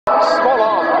Small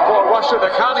on for Russia.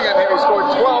 They're counting on him. He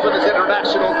scored 12 in his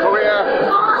international career.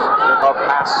 Up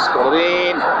past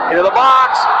Golovin into the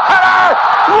box. Header!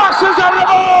 Russia's on the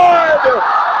board!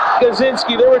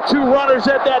 Gazinski, there were two runners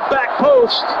at that back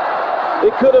post.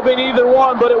 It could have been either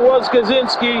one, but it was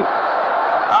Gazinski.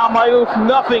 Amayouf,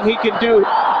 nothing he can do.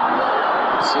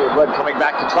 Siobhan coming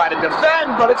back to try to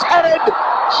defend, but it's headed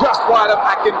just wide of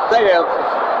Akinfeev.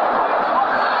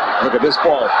 Look at this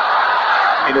ball.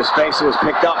 Into space, it was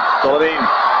picked up. Golovin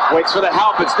waits for the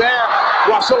help, it's there.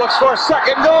 Russia looks for a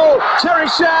second goal.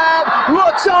 Cheryshev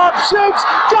looks up, shoots,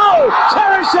 goal!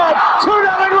 Cheryshev,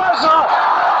 2-0 Russia!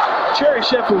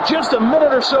 Cheryshev, who just a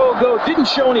minute or so ago didn't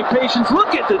show any patience.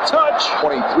 Look at the touch.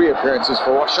 23 appearances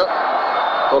for Russia.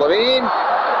 Golovin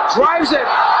drives it.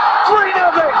 3-0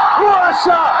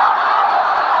 Russia!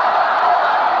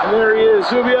 And there he is,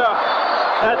 Zubia,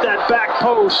 at that back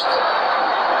post.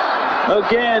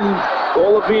 Again,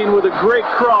 Golovin with a great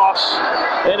cross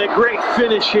and a great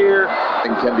finish here. It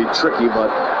can be tricky,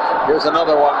 but here's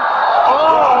another one.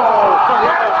 Oh!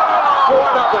 4-0.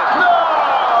 No!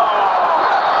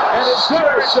 And it's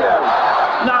Cheryshev.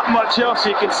 Not much else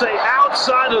you can say.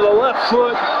 Outside of the left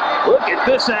foot. Look at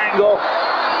this angle.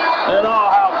 And oh,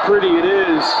 how pretty it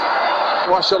is.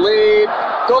 Russia lead.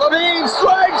 Golovin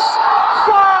strikes.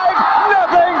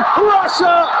 5-0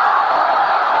 Russia.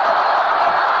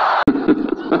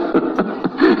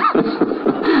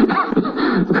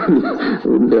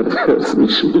 Ребята,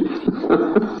 смешно.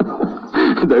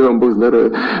 Дай вам Бог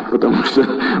здоровья, потому что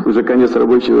уже конец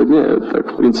рабочего дня,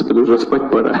 так, в принципе, уже спать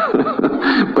пора.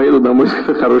 Поеду домой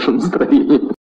с хорошим настроением.